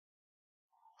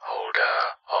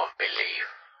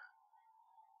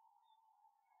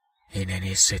In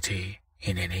any city,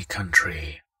 in any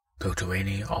country, go to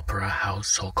any opera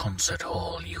house or concert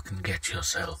hall you can get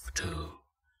yourself to.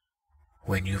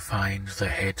 When you find the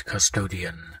head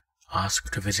custodian, ask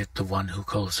to visit the one who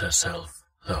calls herself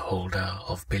the holder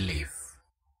of belief.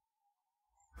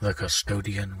 The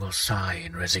custodian will sigh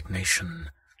in resignation,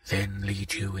 then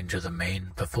lead you into the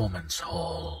main performance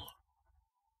hall.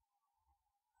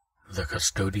 The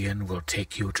custodian will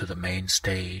take you to the main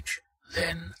stage,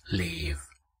 then leave.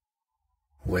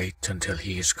 Wait until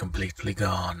he is completely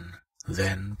gone,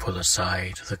 then pull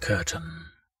aside the curtain.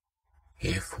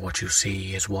 If what you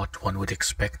see is what one would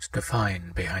expect to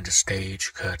find behind a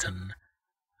stage curtain,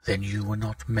 then you were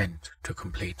not meant to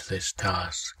complete this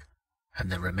task,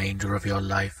 and the remainder of your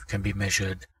life can be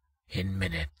measured in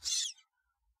minutes.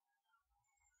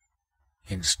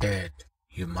 Instead,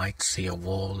 you might see a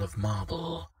wall of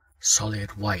marble,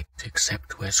 solid white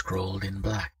except where scrawled in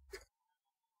black.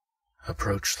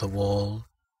 Approach the wall,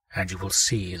 and you will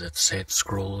see that said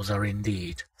scrolls are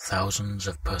indeed thousands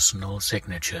of personal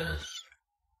signatures.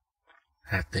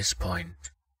 At this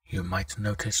point, you might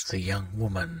notice the young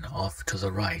woman off to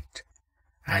the right,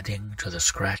 adding to the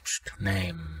scratched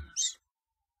names.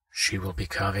 She will be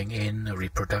carving in a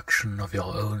reproduction of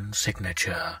your own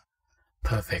signature,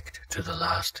 perfect to the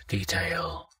last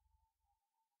detail.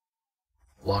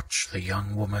 Watch the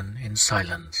young woman in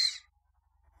silence.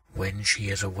 When she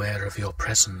is aware of your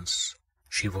presence,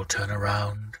 she will turn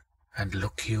around and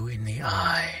look you in the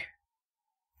eye.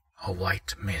 A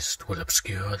white mist will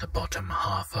obscure the bottom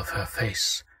half of her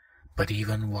face, but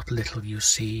even what little you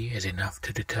see is enough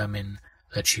to determine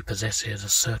that she possesses a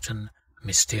certain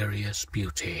mysterious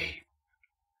beauty.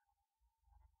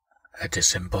 A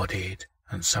disembodied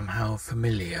and somehow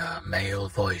familiar male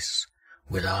voice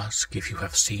will ask if you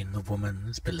have seen the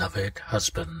woman's beloved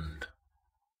husband.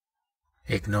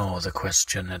 Ignore the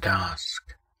question and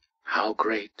ask, how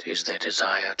great is their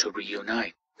desire to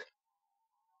reunite?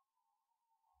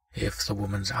 If the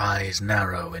woman's eyes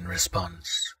narrow in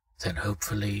response, then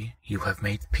hopefully you have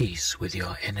made peace with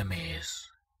your enemies.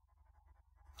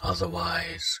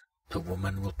 Otherwise, the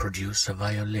woman will produce a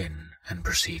violin and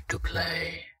proceed to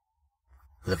play.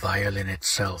 The violin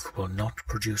itself will not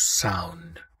produce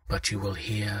sound, but you will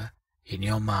hear, in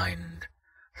your mind,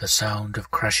 the sound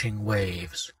of crashing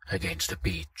waves against a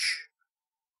beach.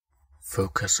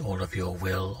 Focus all of your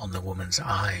will on the woman's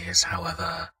eyes,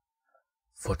 however,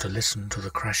 for to listen to the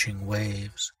crashing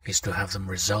waves is to have them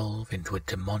resolve into a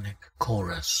demonic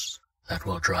chorus that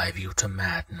will drive you to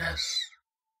madness.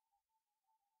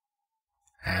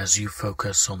 As you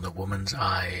focus on the woman's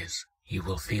eyes, you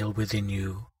will feel within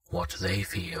you what they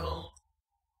feel.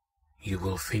 You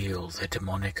will feel the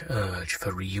demonic urge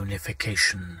for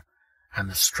reunification, and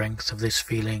the strength of this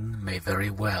feeling may very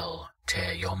well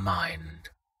tear your mind.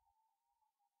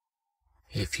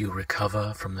 If you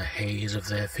recover from the haze of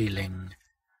their feeling,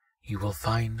 you will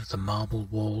find the marble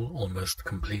wall almost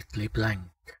completely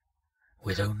blank,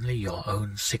 with only your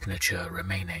own signature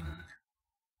remaining.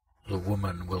 The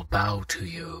woman will bow to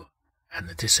you, and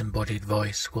the disembodied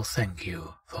voice will thank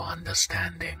you for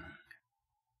understanding.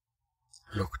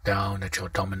 Look down at your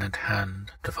dominant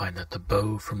hand to find that the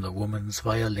bow from the woman's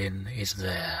violin is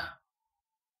there.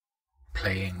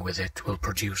 Playing with it will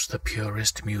produce the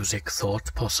purest music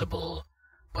thought possible,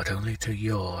 but only to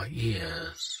your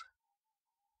ears.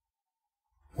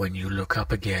 When you look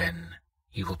up again,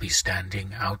 you will be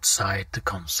standing outside the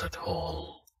concert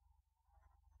hall.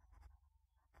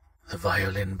 The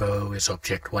violin bow is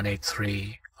object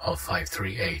 183 of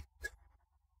 538.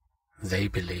 They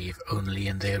believe only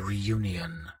in their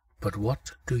reunion, but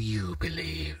what do you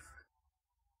believe?